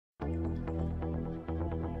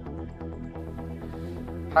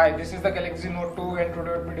Hi, this is the Galaxy Note 2 and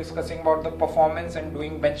today we'll be discussing about the performance and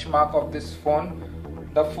doing benchmark of this phone.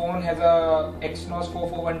 The phone has a Exynos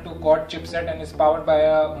 4412 quad chipset and is powered by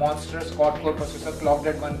a monstrous quad-core processor clocked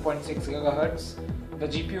at 1.6 GHz. The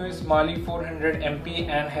GPU is Mali 400MP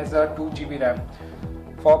and has a 2 GB RAM.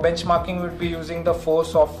 For benchmarking, we'll be using the 4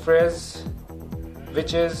 softwares,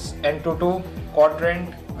 which is Antutu,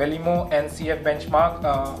 Quadrant, Vellamo and CF Benchmark.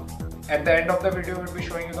 At the end of the video, we'll be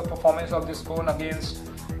showing you the performance of this phone against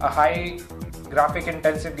a high graphic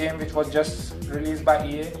intensive game which was just released by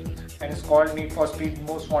EA and is called Need for Speed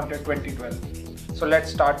Most Wanted 2012. So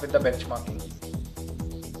let's start with the benchmarking.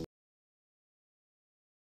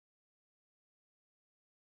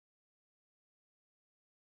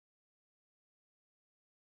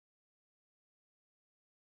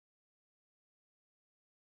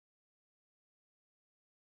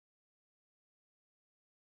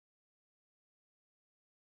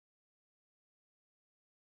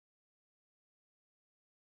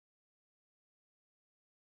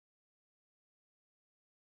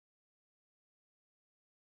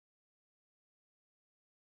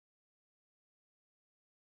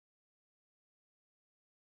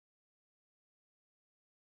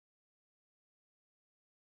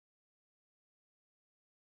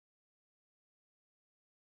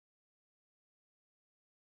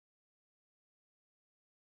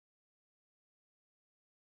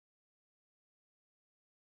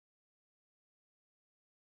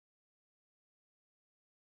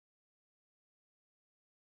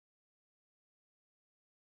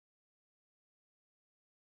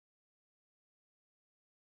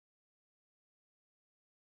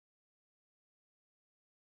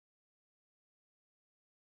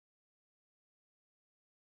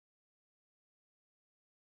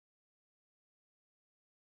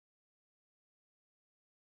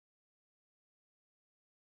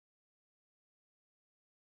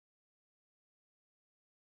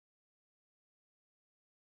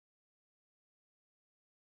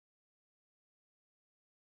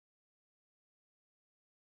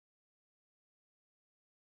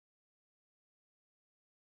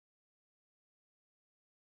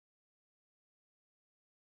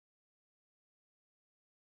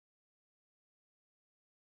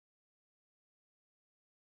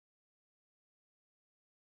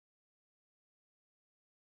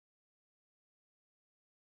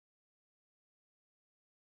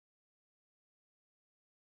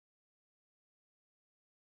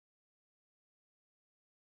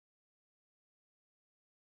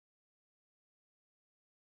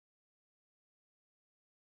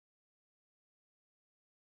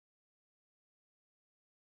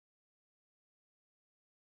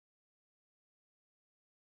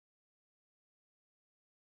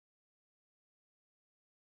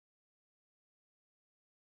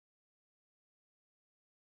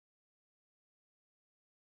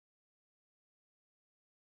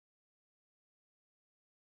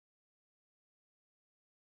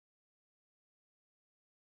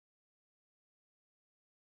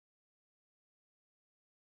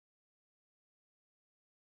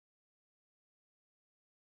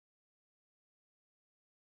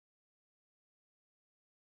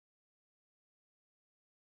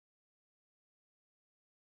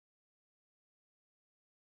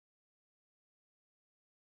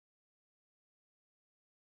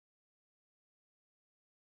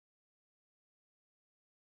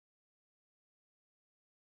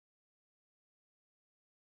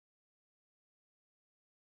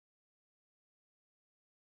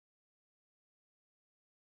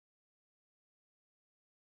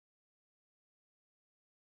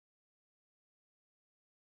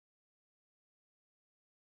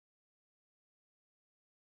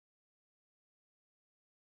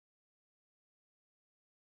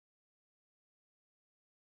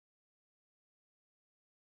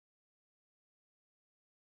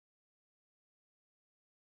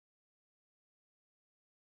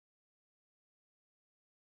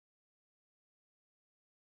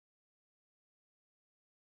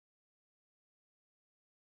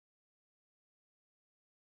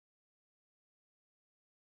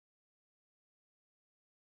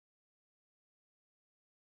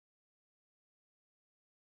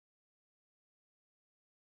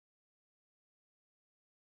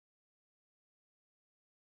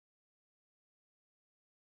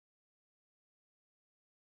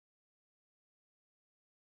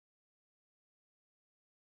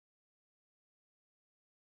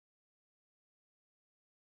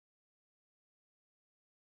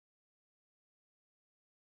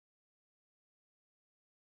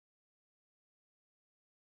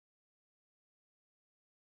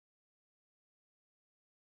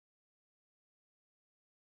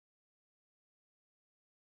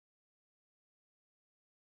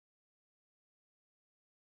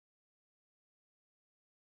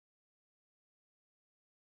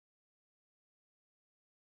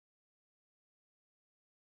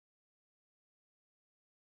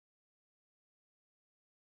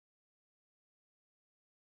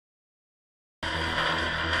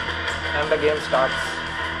 the game starts.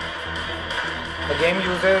 The game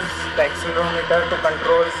uses the accelerometer to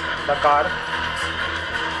control the car,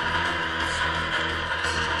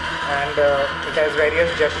 and it has various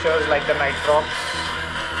gestures like the nitrox.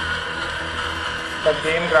 The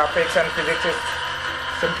game graphics and physics is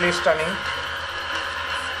simply stunning,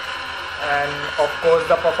 and of course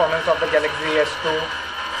the performance of the Galaxy S2,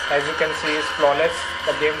 as you can see, is flawless.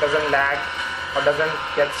 The game doesn't lag or doesn't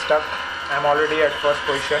get stuck. I'm already at first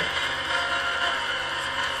position.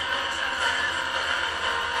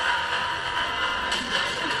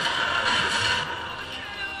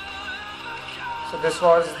 So this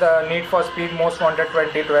was the Need for Speed Most Wanted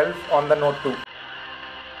 2012 on the Note 2.